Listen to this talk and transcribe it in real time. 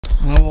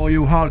Hello all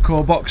you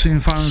hardcore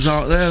boxing fans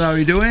out there, how are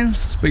you doing?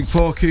 It's Big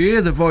Porky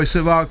here, the voice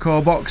of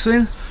hardcore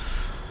boxing.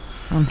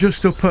 I'm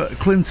just up at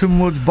Clinton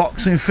Woods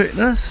Boxing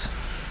Fitness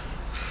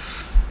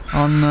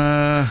on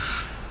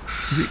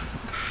is it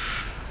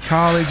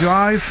Carley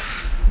Drive,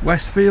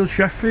 Westfield,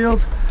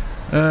 Sheffield.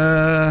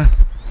 2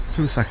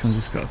 seconds,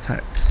 just got a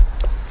text.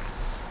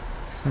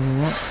 So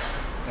what?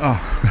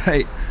 Oh,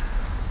 right.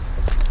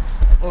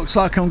 Looks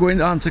like I'm going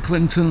down to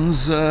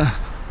Clinton's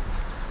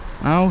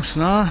house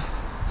now.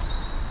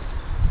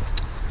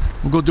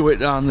 We'll go do it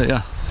down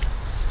there.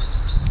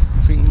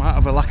 I think we might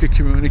have a lack of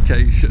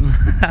communication.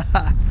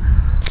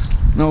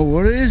 No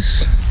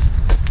worries.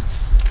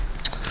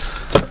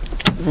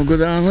 We'll go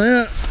down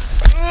there.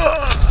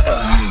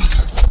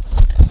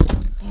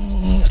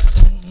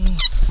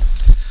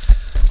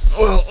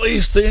 Well, at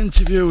least the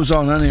interview's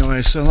on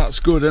anyway, so that's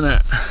good, isn't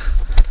it?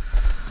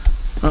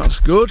 That's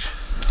good.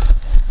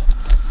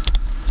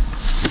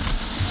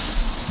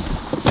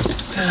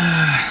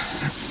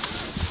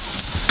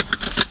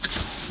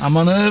 Am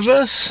I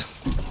nervous?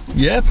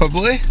 Yeah,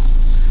 probably.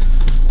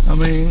 I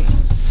mean,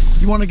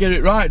 you want to get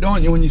it right,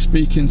 don't you, when you're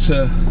speaking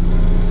to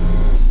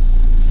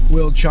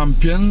world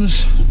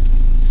champions,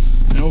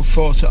 you know,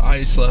 fought at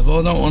highest level.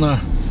 I don't want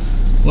to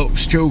look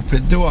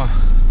stupid, do I?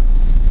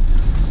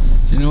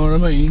 Do you know what I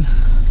mean?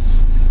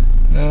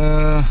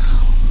 Let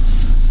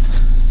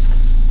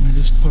me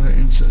just put it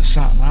into the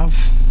sat nav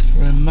to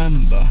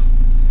remember.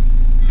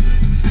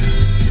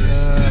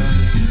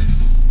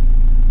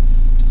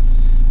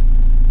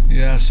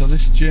 Yeah, so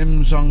this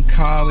gym's on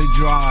Carley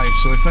Drive,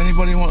 so if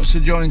anybody wants to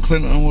join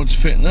Clinton Woods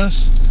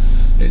Fitness,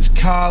 it's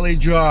Carley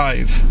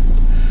Drive,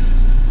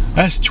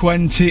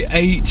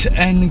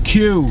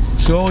 S28NQ.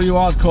 So all you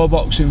hardcore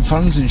boxing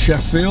fans in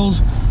Sheffield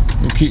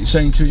who keep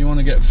saying to you want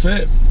to get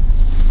fit,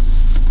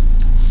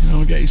 you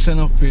know, get you sent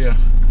up here.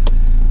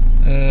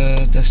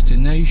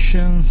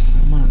 Destination,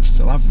 I might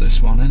still have this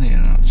one in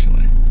here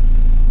actually.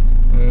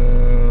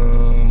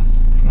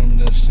 From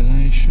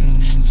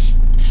destinations,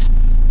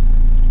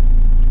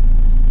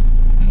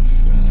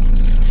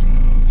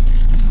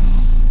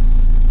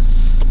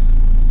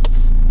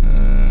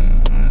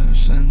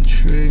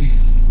 Century,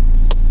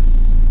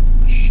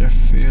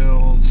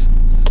 Sheffield.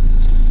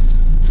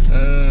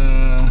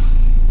 I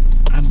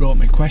brought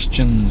me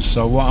questions,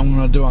 so what I'm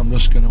going to do, I'm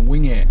just going to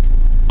wing it.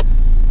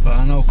 But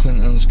I know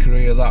Clinton's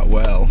career that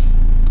well.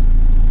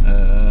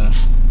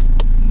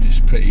 It's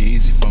pretty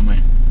easy for me.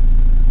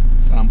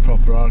 I'm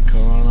proper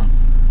hardcore, aren't I?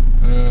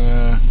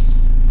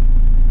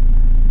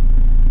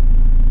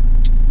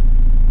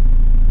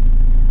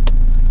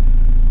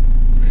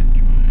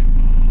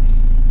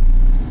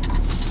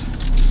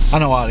 I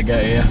know how to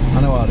get here.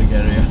 I know how to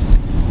get here.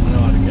 I know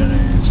how to get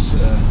here.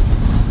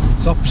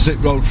 It's opposite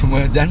road from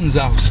where Den's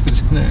house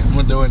is, isn't it? What am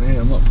I doing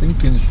here? I'm not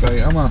thinking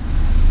straight, am I?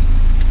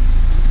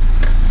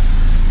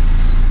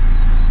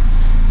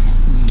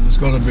 It's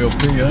got to be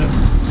up here.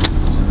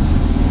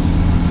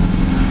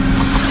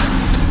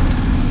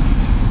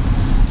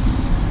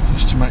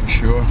 Just to make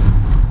sure.